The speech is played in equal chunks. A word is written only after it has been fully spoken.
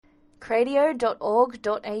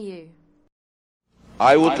cradio.org.au.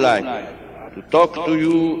 I would like to talk to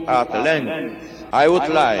you at length. I would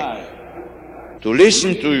like to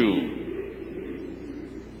listen to you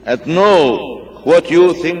and know what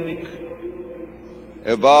you think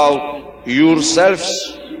about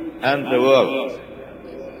yourselves and the world.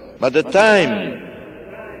 But the time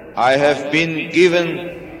I have been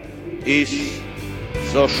given is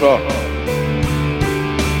so short.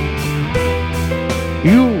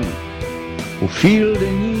 You who feel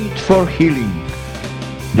the need for healing,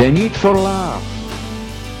 the need for love,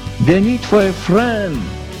 the need for a friend,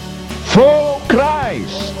 follow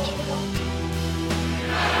Christ.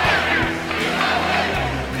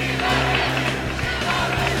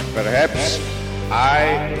 Perhaps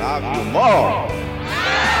I love you more.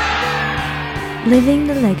 Living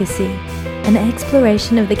the Legacy, an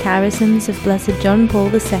exploration of the charisms of Blessed John Paul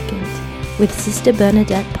II with Sister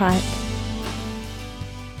Bernadette Pike.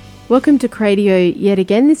 Welcome to Cradio yet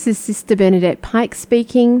again. This is Sister Bernadette Pike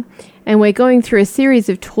speaking, and we're going through a series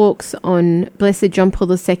of talks on Blessed John Paul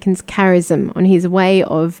II's charism, on his way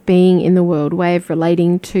of being in the world, way of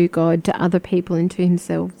relating to God, to other people, and to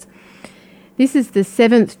himself. This is the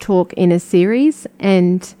 7th talk in a series,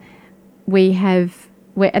 and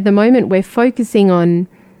at the moment we're focusing on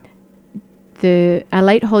our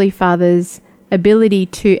late Holy Father's ability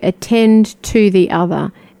to attend to the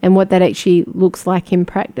other and what that actually looks like in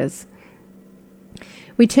practice.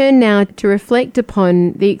 We turn now to reflect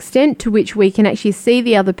upon the extent to which we can actually see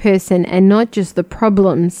the other person and not just the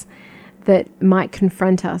problems that might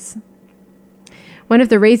confront us. One of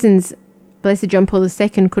the reasons Blessed John Paul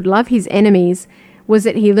II could love his enemies was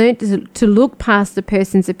that he learnt to look past the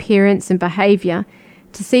person's appearance and behaviour,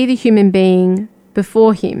 to see the human being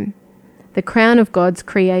before him, the crown of God's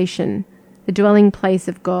creation, the dwelling place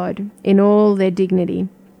of God in all their dignity.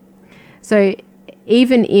 So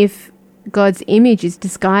even if God's image is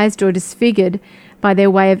disguised or disfigured by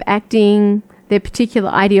their way of acting, their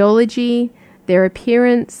particular ideology, their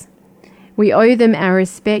appearance, we owe them our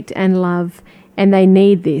respect and love, and they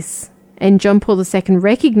need this. And John Paul II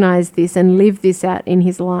recognised this and lived this out in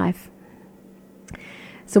his life.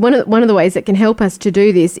 So one of the ways that can help us to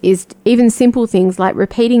do this is even simple things like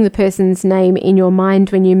repeating the person's name in your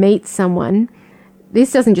mind when you meet someone.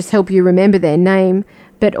 This doesn't just help you remember their name,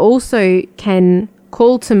 but also can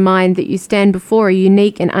call to mind that you stand before a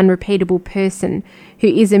unique and unrepeatable person who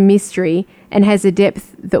is a mystery and has a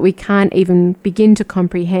depth that we can't even begin to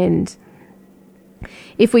comprehend.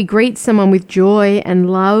 If we greet someone with joy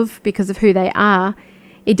and love because of who they are,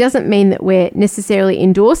 it doesn't mean that we're necessarily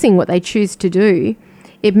endorsing what they choose to do.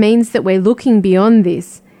 It means that we're looking beyond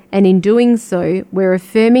this, and in doing so, we're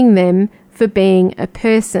affirming them for being a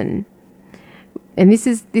person. And this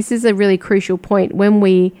is a really crucial point. When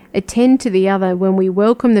we attend to the other, when we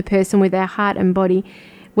welcome the person with our heart and body,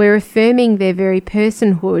 we're affirming their very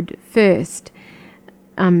personhood first.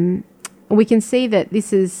 We can see that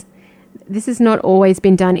this has not always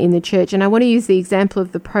been done in the church. And I want to use the example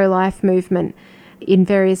of the pro-life movement in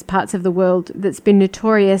various parts of the world that's been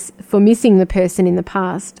notorious for missing the person in the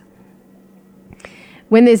past.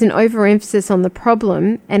 When there's an overemphasis on the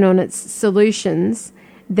problem and on its solutions,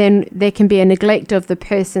 then there can be a neglect of the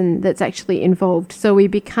person that's actually involved. So we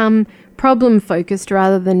become problem-focused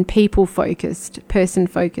rather than people-focused,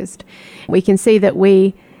 person-focused. We can see that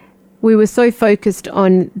we were so focused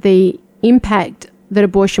on the impact that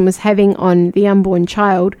abortion was having on the unborn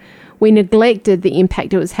child, we neglected the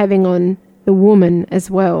impact it was having on the woman as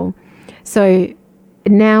well. So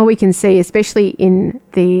now we can see, especially in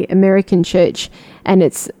the American church, and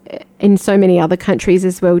it's in so many other countries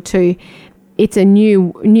as well too, it's a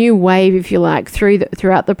new wave, if you like,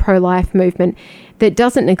 throughout the pro-life movement that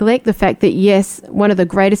doesn't neglect the fact that, yes, one of the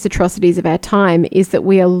greatest atrocities of our time is that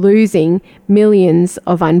we are losing millions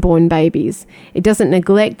of unborn babies. It doesn't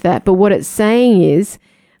neglect that, but what it's saying is,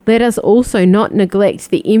 let us also not neglect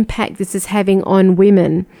the impact this is having on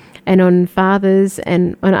women and on fathers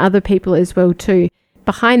and on other people as well too.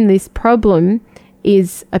 Behind this problem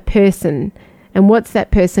is a person. And what's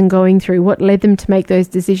that person going through? What led them to make those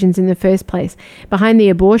decisions in the first place? Behind the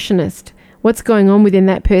abortionist, what's going on within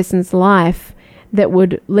that person's life that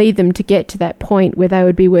would lead them to get to that point where they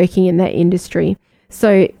would be working in that industry?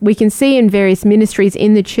 So we can see in various ministries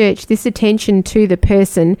in the church, this attention to the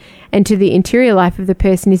person and to the interior life of the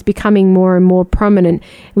person is becoming more and more prominent,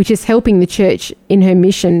 which is helping the church in her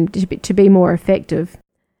mission to be more effective.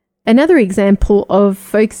 Another example of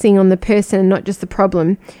focusing on the person and not just the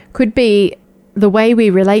problem could be the way we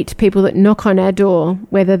relate to people that knock on our door,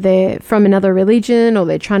 whether they're from another religion or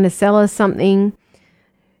they're trying to sell us something.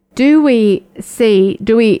 Do we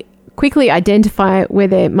quickly identify where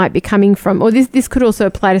they might be coming from. Or this could also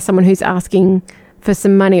apply to someone who's asking for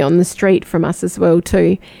some money on the street from us as well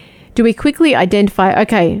too. Do we quickly identify,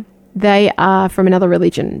 okay, they are from another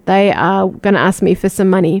religion, they are going to ask me for some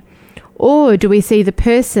money? Or do we see the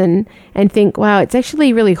person and think, wow, it's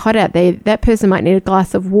actually really hot out there, that person might need a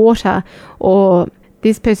glass of water, or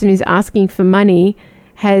this person who's asking for money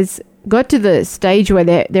has got to the stage where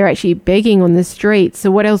they're actually begging on the street.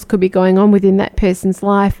 So what else could be going on within that person's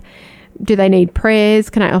life? Do they need prayers?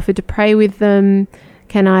 Can I offer to pray with them?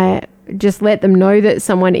 Can I just let them know that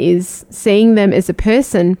someone is seeing them as a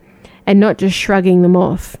person and not just shrugging them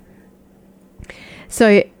off?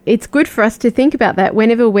 So it's good for us to think about that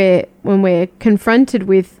when we're confronted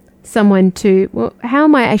with someone well, how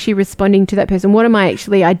am I actually responding to that person? What am I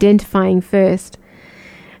actually identifying first?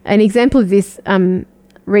 An example of this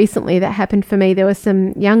recently that happened for me, there were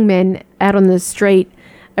some young men out on the street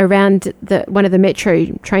around one of the metro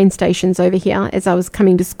train stations over here as I was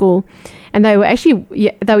coming to school. And they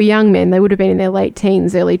were young men. They would have been in their late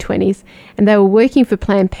teens, early 20s. And they were working for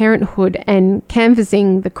Planned Parenthood and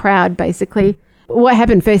canvassing the crowd, basically. What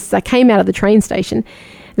happened first is I came out of the train station.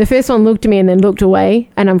 The first one looked at me and then looked away.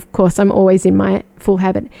 And of course, I'm always in my full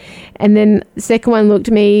habit. And then the second one looked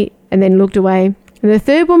at me and then looked away. And the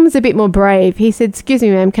third one was a bit more brave. He said, "Excuse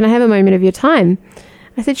me, ma'am, can I have a moment of your time?"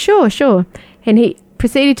 I said, Sure. And he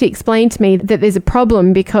proceeded to explain to me that there's a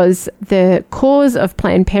problem because the cause of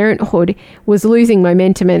Planned Parenthood was losing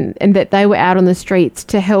momentum and that they were out on the streets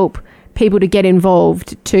to help people to get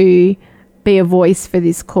involved, to be a voice for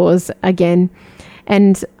this cause again.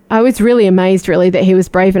 And I was really amazed, really, that he was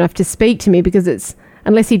brave enough to speak to me because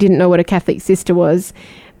unless he didn't know what a Catholic sister was.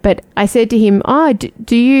 But I said to him,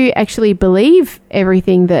 do you actually believe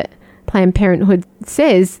everything that Planned Parenthood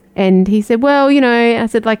says? And he said, well, I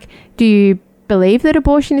said, do you believe that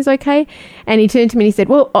abortion is okay? And he turned to me and he said,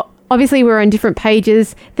 well, obviously we're on different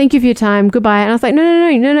pages. Thank you for your time. Goodbye. And I was like,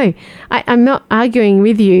 no. I'm not arguing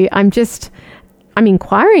with you. I'm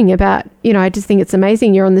inquiring about, I just think it's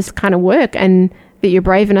amazing you're on this kind of work and that you're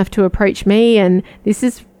brave enough to approach me. And this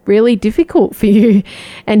is really difficult for you.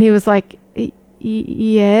 And he was like,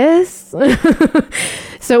 yes.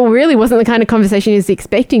 So it really wasn't the kind of conversation he was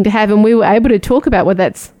expecting to have, and we were able to talk about what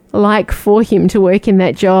that's like for him to work in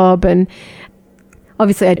that job. And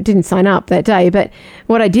obviously I didn't sign up that day, but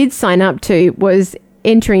what I did sign up to was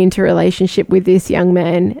entering into a relationship with this young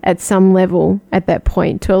man at some level at that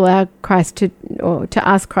point to allow Christ to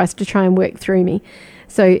ask Christ to try and work through me.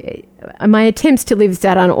 So my attempts to live this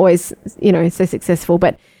out aren't always, so successful,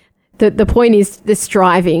 but the point is the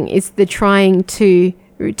striving, is the trying to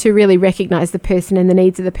really recognize the person and the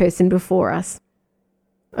needs of the person before us.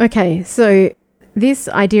 Okay, so this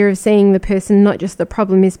idea of seeing the person, not just the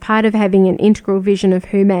problem, is part of having an integral vision of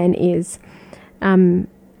who man is, and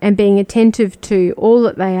being attentive to all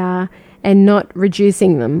that they are and not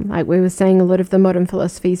reducing them, like we were saying a lot of the modern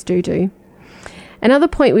philosophies do. Another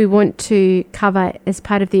point we want to cover as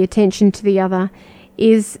part of the attention to the other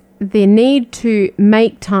is the need to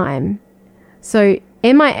make time. So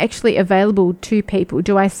am I actually available to people?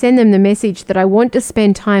 Do I send them the message that I want to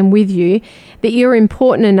spend time with you, that you're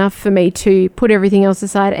important enough for me to put everything else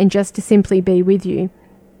aside and just to simply be with you?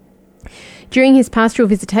 During his pastoral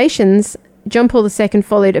visitations, John Paul II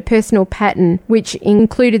followed a personal pattern which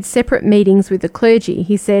included separate meetings with the clergy.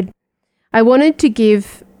 He said, "I wanted to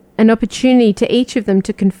give an opportunity to each of them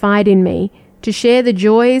to confide in me, to share the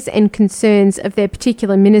joys and concerns of their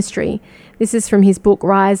particular ministry." This is from his book,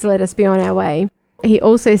 Rise, Let Us Be on Our Way. He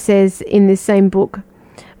also says in this same book,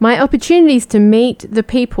 "My opportunities to meet the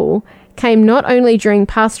people came not only during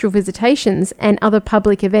pastoral visitations and other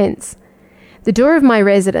public events. The door of my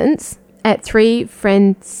residence at 3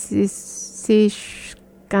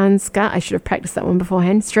 Franciscanska, I should have practiced that one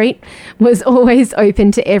beforehand, Street, was always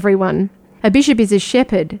open to everyone. A bishop is a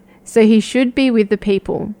shepherd, so he should be with the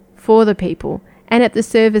people, for the people, and at the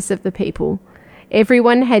service of the people.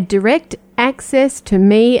 Everyone had direct access to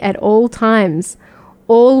me at all times.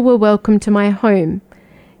 All were welcome to my home.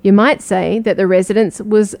 You might say that the residence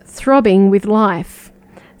was throbbing with life."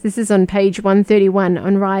 This is on page 131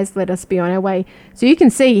 on Rise, Let Us Be on Our Way. So you can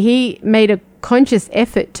see he made a conscious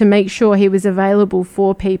effort to make sure he was available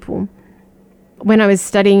for people. When I was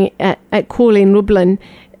studying at Cool in Lublin,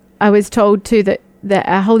 I was told too that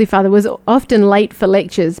our Holy Father was often late for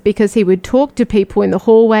lectures because he would talk to people in the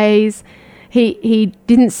hallways. He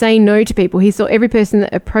didn't say no to people. He saw every person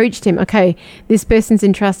that approached him. Okay, this person's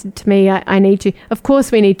entrusted to me. I need to. Of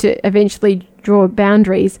course, we need to eventually draw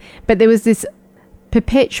boundaries, but there was this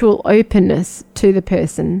perpetual openness to the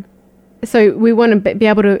person. So we want to be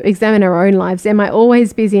able to examine our own lives. Am I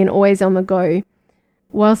always busy and always on the go?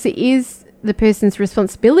 whilst it is the person's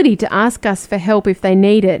responsibility to ask us for help if they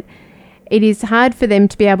need it, it is hard for them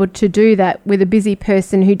to be able to do that with a busy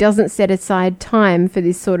person who doesn't set aside time for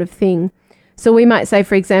this sort of thing. So we might say,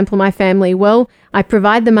 for example, my family, well, I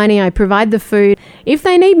provide the money, I provide the food. If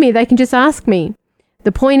they need me, they can just ask me.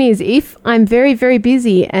 The point is, if I'm very, very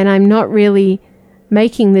busy and I'm not really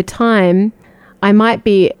making the time, I might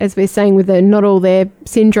be, as we're saying with the not all there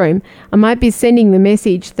syndrome, I might be sending the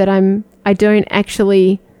message that I don't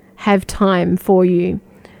actually have time for you.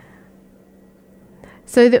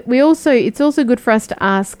 So that it's also good for us to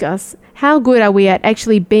ask us, how good are we at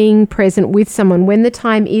actually being present with someone when the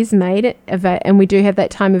time is made and we do have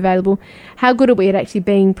that time available? How good are we at actually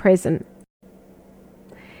being present?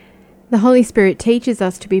 The Holy Spirit teaches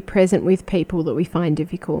us to be present with people that we find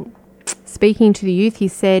difficult. Speaking to the youth, he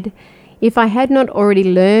said, "If I had not already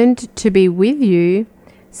learned to be with you,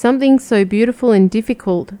 something so beautiful and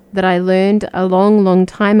difficult that I learned a long, long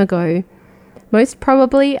time ago, most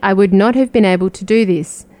probably I would not have been able to do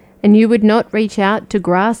this, and you would not reach out to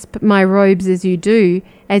grasp my robes as you do,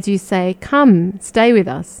 as you say, 'Come, stay with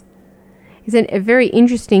us.'" It's a very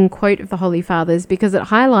interesting quote of the Holy Fathers because it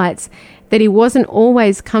highlights that he wasn't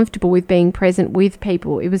always comfortable with being present with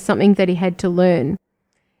people. It was something that he had to learn.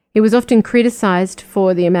 He was often criticized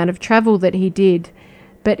for the amount of travel that he did,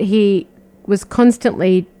 but he was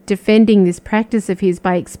constantly defending this practice of his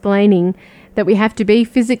by explaining that we have to be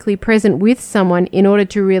physically present with someone in order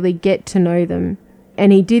to really get to know them.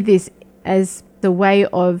 And he did this as the way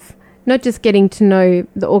of not just getting to know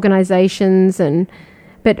the organizations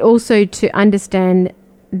but also to understand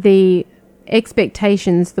the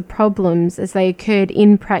expectations, the problems as they occurred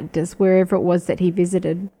in practice wherever it was that he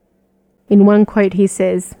visited. In one quote he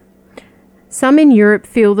says, "Some in Europe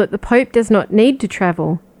feel that the Pope does not need to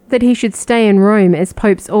travel, that he should stay in Rome as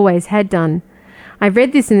popes always had done. I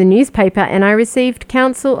read this in the newspaper and I received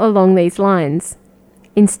counsel along these lines.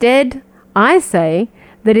 Instead, I say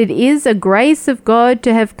that it is a grace of God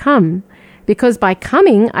to have come, because by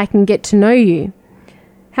coming I can get to know you.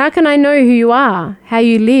 How can I know who you are, how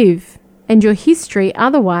you live, and your history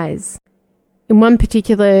otherwise?" In one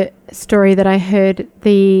particular story that I heard,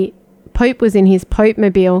 the Pope was in his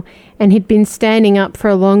Pope-mobile and he'd been standing up for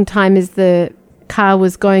a long time as the car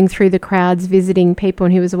was going through the crowds visiting people,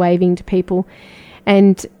 and he was waving to people.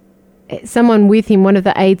 And someone with him, one of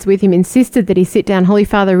the aides with him, insisted that he sit down. "Holy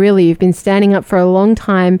Father, really, you've been standing up for a long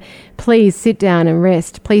time. Please sit down and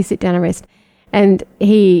rest. Please sit down and rest." And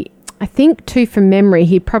he, I think too from memory,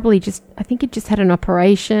 he'd just had an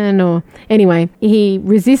operation, or anyway, he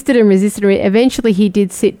resisted and resisted. Eventually he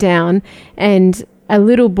did sit down, and a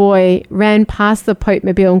little boy ran past the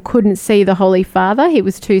Pope-mobile and couldn't see the Holy Father. He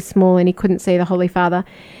was too small and he couldn't see the Holy Father.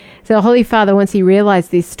 So the Holy Father, once he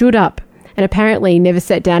realized this, stood up and apparently never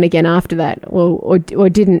sat down again after that, or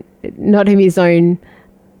didn't, not of his own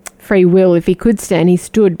free will. If he could stand, he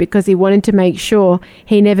stood because he wanted to make sure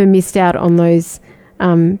he never missed out on those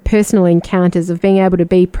personal encounters of being able to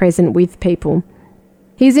be present with people.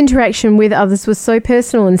 His interaction with others was so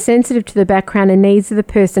personal and sensitive to the background and needs of the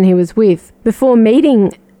person he was with. Before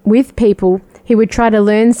meeting with people, he would try to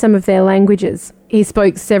learn some of their languages. He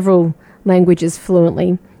spoke several languages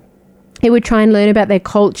fluently. He would try and learn about their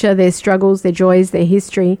culture, their struggles, their joys, their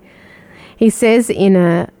history. He says in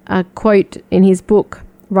a quote in his book,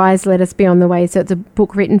 Rise, Let Us Be on the Way, so it's a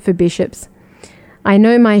book written for bishops. "I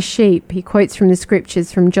know my sheep," he quotes from the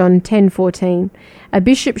scriptures from John 10:14. "A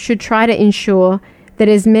bishop should try to ensure that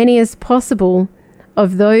as many as possible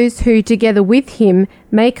of those who, together with him,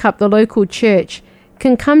 make up the local church,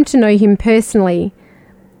 can come to know him personally.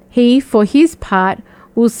 He, for his part,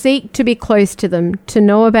 will seek to be close to them, to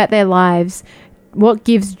know about their lives, what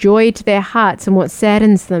gives joy to their hearts and what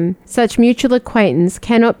saddens them. Such mutual acquaintance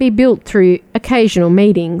cannot be built through occasional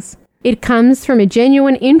meetings. It comes from a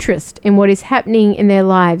genuine interest in what is happening in their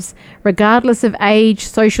lives, regardless of age,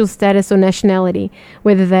 social status, or nationality,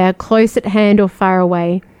 whether they are close at hand or far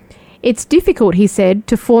away. It's difficult," he said,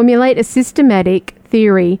 "to formulate a systematic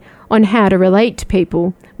theory on how to relate to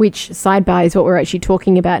people," which, sidebar, is what we're actually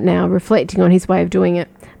talking about now, reflecting on his way of doing it.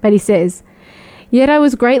 But he says, "Yet I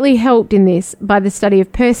was greatly helped in this by the study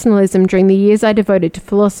of personalism during the years I devoted to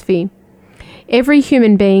philosophy. Every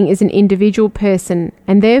human being is an individual person,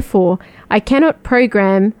 and therefore I cannot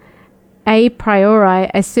program a priori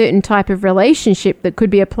a certain type of relationship that could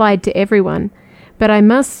be applied to everyone, but I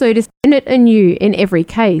must so discern it anew in every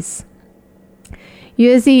case."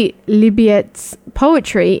 Jerzy Liebowitz'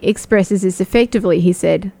 poetry expresses this effectively. He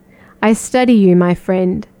said, "I study you, my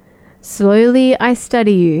friend. Slowly I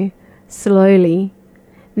study you, slowly.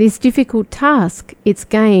 This difficult task, its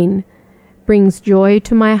gain, brings joy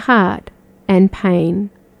to my heart and pain."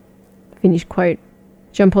 Finish quote.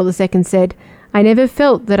 John Paul II said, "I never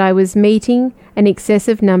felt that I was meeting an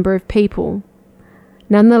excessive number of people.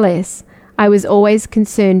 Nonetheless, I was always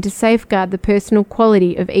concerned to safeguard the personal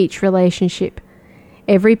quality of each relationship.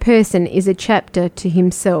 Every person is a chapter to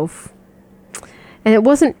himself." And it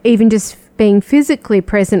wasn't even just being physically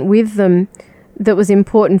present with them that was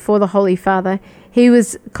important for the Holy Father. He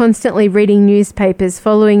was constantly reading newspapers,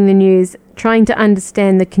 following the news, trying to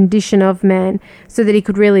understand the condition of man so that he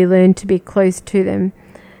could really learn to be close to them.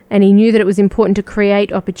 And he knew that it was important to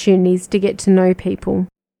create opportunities to get to know people.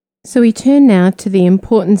 So we turn now to the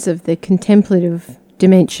importance of the contemplative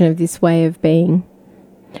dimension of this way of being.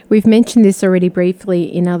 We've mentioned this already briefly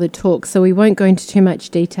in other talks, so we won't go into too much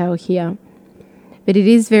detail here. But it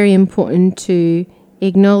is very important to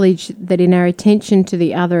acknowledge that in our attention to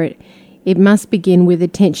the other, it must begin with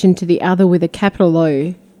attention to the other with a capital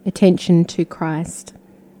O, attention to Christ.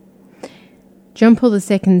 John Paul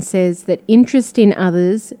II says that interest in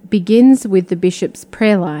others begins with the bishop's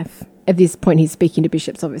prayer life. At this point, he's speaking to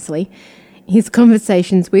bishops, obviously. His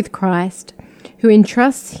conversations with Christ, who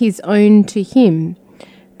entrusts his own to him.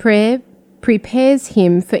 Prayer prepares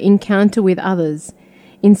him for encounter with others.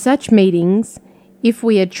 In such meetings, if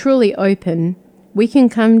we are truly open, we can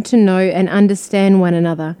come to know and understand one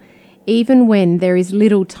another, even when there is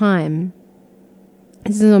little time.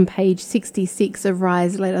 This is on page 66 of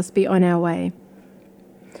Rise, Let Us Be On Our Way.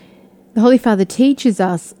 The Holy Father teaches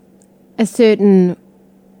us a certain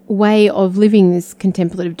way of living this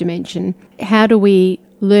contemplative dimension. How do we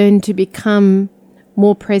learn to become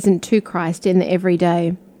more present to Christ in the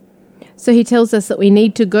everyday? So he tells us that we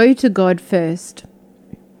need to go to God first.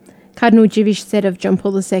 Cardinal Dziwisz said of John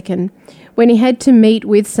Paul II, when he had to meet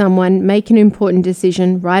with someone, make an important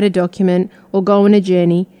decision, write a document, or go on a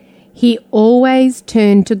journey, he always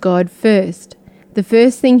turned to God first. The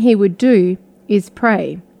first thing he would do is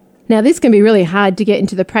pray. Now, this can be really hard to get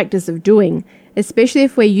into the practice of doing, especially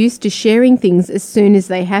if we're used to sharing things as soon as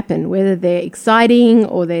they happen, whether they're exciting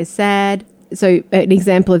or they're sad. So an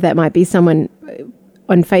example of that might be someone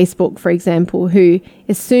on Facebook, for example, who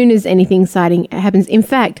as soon as anything exciting happens, in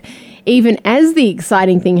fact, even as the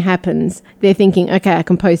exciting thing happens, they're thinking, okay, I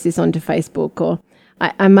can post this onto Facebook. Or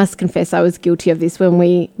I must confess I was guilty of this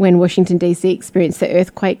when Washington, D.C. experienced the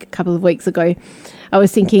earthquake a couple of weeks ago. I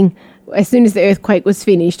was thinking, as soon as the earthquake was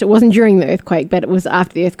finished, it wasn't during the earthquake, but it was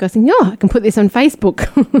after the earthquake, I was thinking, I can put this on Facebook.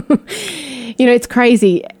 It's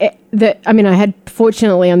crazy. I had,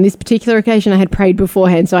 fortunately, on this particular occasion, I had prayed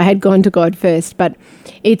beforehand, so I had gone to God first. But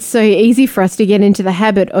it's so easy for us to get into the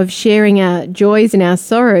habit of sharing our joys and our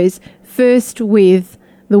sorrows first with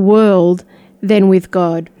the world, then with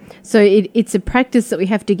God. So it's a practice that we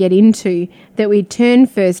have to get into, that we turn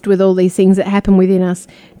first with all these things that happen within us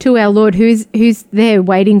to our Lord, who's there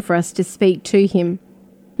waiting for us to speak to him.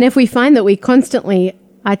 Now, if we find that we constantly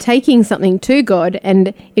are taking something to God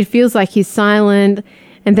and it feels like he's silent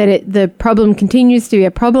and that the problem continues to be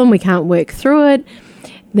a problem, we can't work through it,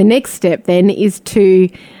 the next step then is to,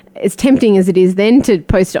 as tempting as it is then to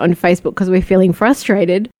post it on Facebook because we're feeling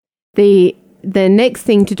frustrated, the next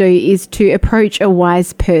thing to do is to approach a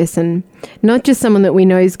wise person, not just someone that we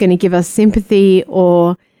know is going to give us sympathy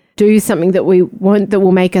or do something that we want that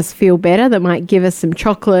will make us feel better, that might give us some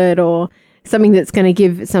chocolate or something that's going to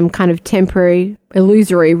give some kind of temporary,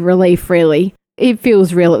 illusory relief, really. It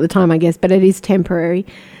feels real at the time, I guess, but it is temporary.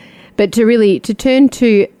 But to turn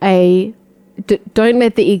to don't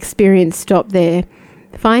let the experience stop there.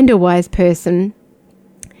 Find a wise person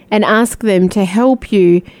and ask them to help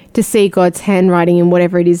you to see God's handwriting in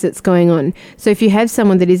whatever it is that's going on. So if you have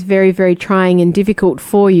someone that is very, very trying and difficult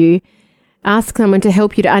for you, ask someone to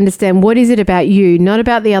help you to understand what is it about you, not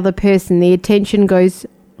about the other person. The attention goes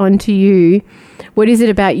onto you. What is it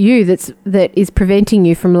about you that is preventing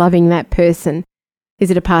you from loving that person?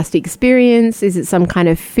 Is it a past experience? Is it some kind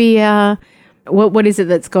of fear? What is it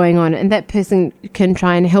that's going on? And that person can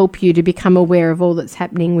try and help you to become aware of all that's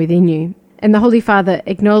happening within you. And the Holy Father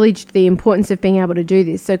acknowledged the importance of being able to do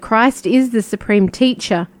this. So Christ is the supreme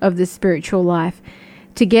teacher of the spiritual life,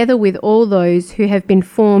 together with all those who have been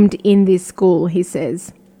formed in this school, he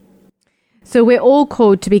says. So we're all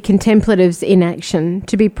called to be contemplatives in action,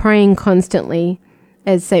 to be praying constantly,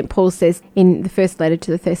 as St. Paul says in the first letter to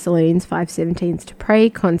the Thessalonians 5:17, to pray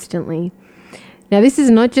constantly. Now this is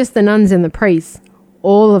not just the nuns and the priests,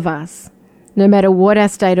 all of us, no matter what our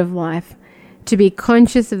state of life, to be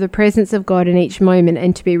conscious of the presence of God in each moment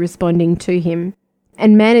and to be responding to him.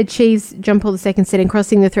 And man achieves, John Paul II said in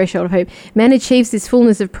Crossing the Threshold of Hope, man achieves this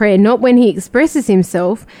fullness of prayer not when he expresses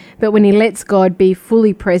himself, but when he lets God be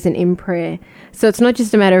fully present in prayer. So it's not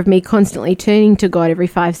just a matter of me constantly turning to God every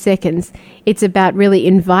 5 seconds. It's about really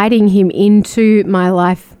inviting him into my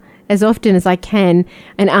life as often as I can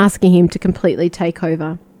and asking him to completely take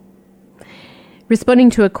over. Responding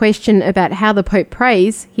to a question about how the Pope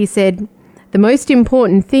prays, he said, "The most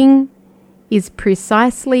important thing is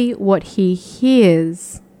precisely what he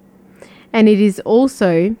hears. And he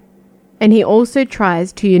also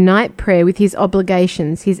tries to unite prayer with his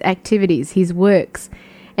obligations, his activities, his works,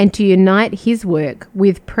 and to unite his work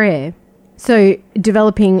with prayer." So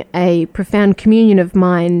developing a profound communion of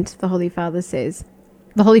mind, the Holy Father says.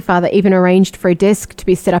 The Holy Father even arranged for a desk to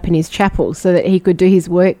be set up in his chapel so that he could do his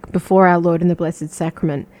work before our Lord in the Blessed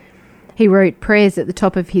Sacrament. He wrote prayers at the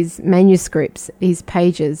top of his manuscripts, his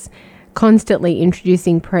pages, constantly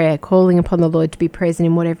introducing prayer, calling upon the Lord to be present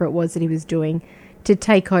in whatever it was that he was doing, to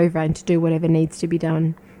take over and to do whatever needs to be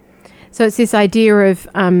done. So it's this idea of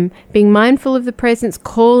being mindful of the presence,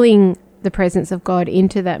 calling the presence of God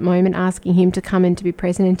into that moment, asking him to come and to be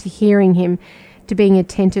present, and to hearing him, to being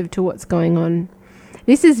attentive to what's going on.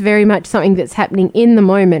 This is very much something that's happening in the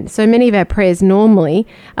moment. So many of our prayers normally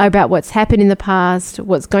are about what's happened in the past,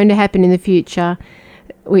 what's going to happen in the future.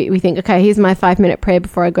 We think, okay, here's my 5-minute prayer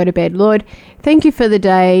before I go to bed. Lord, thank you for the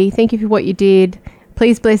day. Thank you for what you did.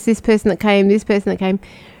 Please bless this person that came, this person that came.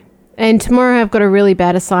 And tomorrow I've got a really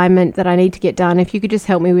bad assignment that I need to get done. If you could just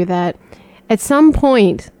help me with that. At some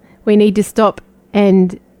point, we need to stop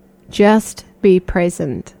and just be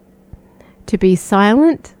present. To be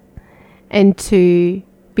silent and to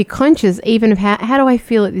be conscious even of how do I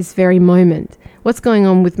feel at this very moment? What's going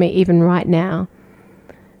on with me even right now?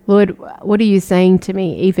 Lord, what are you saying to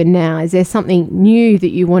me even now? Is there something new that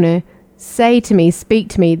you want to say to me, speak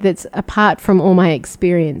to me, that's apart from all my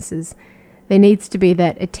experiences? There needs to be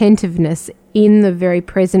that attentiveness in the very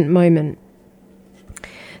present moment.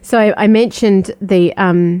 So I mentioned the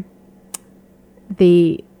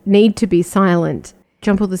need to be silent.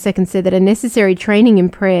 John Paul II said that a necessary training in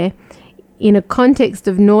prayer in a context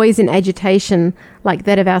of noise and agitation like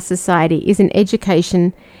that of our society is an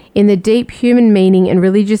education in the deep human meaning and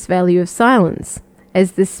religious value of silence,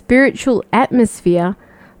 as the spiritual atmosphere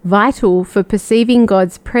vital for perceiving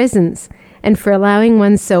God's presence and for allowing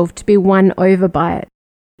oneself to be won over by it.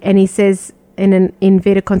 And he says in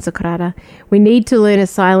Vita Consacrata, we need to learn a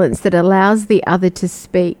silence that allows the other to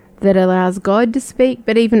speak, that allows God to speak,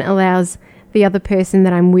 but even allows the other person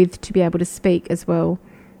that I'm with to be able to speak as well.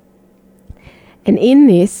 And in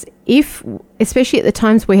this, especially at the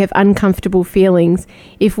times we have uncomfortable feelings,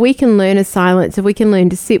 if we can learn a silence, if we can learn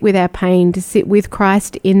to sit with our pain, to sit with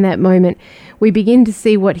Christ in that moment, we begin to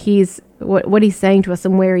see what he's saying to us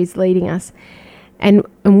and where he's leading us. And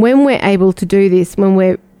when we're able to do this, when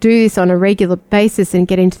we do this on a regular basis and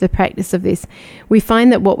get into the practice of this, we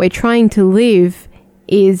find that what we're trying to live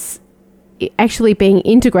is actually being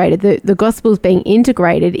integrated. The gospel is being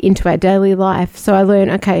integrated into our daily life. So I learn,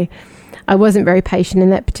 okay, I wasn't very patient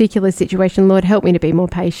in that particular situation. Lord, help me to be more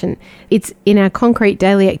patient. It's in our concrete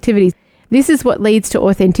daily activities. This is what leads to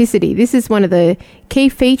authenticity. This is one of the key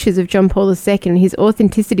features of John Paul II, his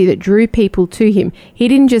authenticity that drew people to him. He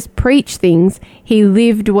didn't just preach things, he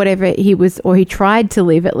lived whatever he was, or he tried to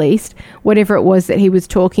live at least, whatever it was that he was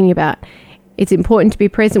talking about. It's important to be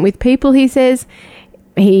present with people, he says.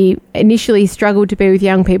 He initially struggled to be with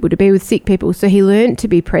young people, to be with sick people, so he learned to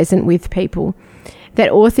be present with people. That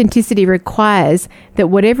authenticity requires that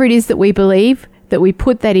whatever it is that we believe, that we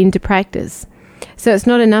put that into practice. So it's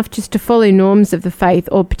not enough just to follow norms of the faith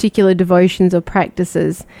or particular devotions or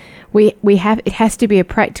practices. It has to be a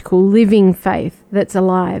practical, living faith that's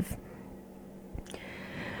alive.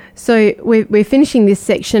 So we're finishing this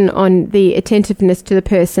section on the attentiveness to the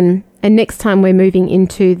person, and next time we're moving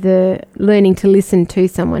into the learning to listen to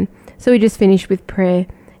someone. So we just finish with prayer.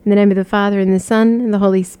 In the name of the Father, and the Son, and the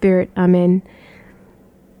Holy Spirit. Amen.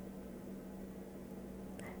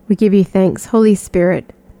 We give you thanks, Holy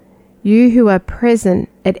Spirit, you who are present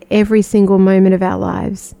at every single moment of our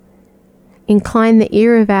lives. Incline the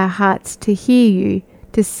ear of our hearts to hear you,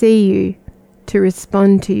 to see you, to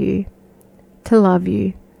respond to you, to love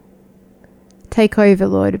you. Take over,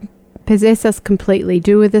 Lord. Possess us completely.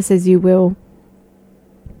 Do with us as you will.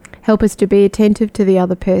 Help us to be attentive to the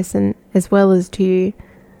other person as well as to you,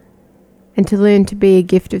 and to learn to be a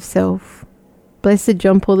gift of self. Blessed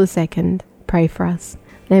John Paul II, pray for us.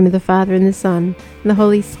 In the name of the Father, and the Son, and the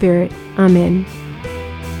Holy Spirit. Amen.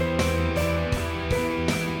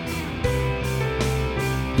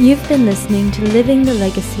 You've been listening to Living the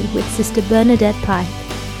Legacy with Sister Bernadette Pike.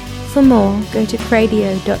 For more, go to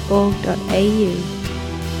cradio.org.au.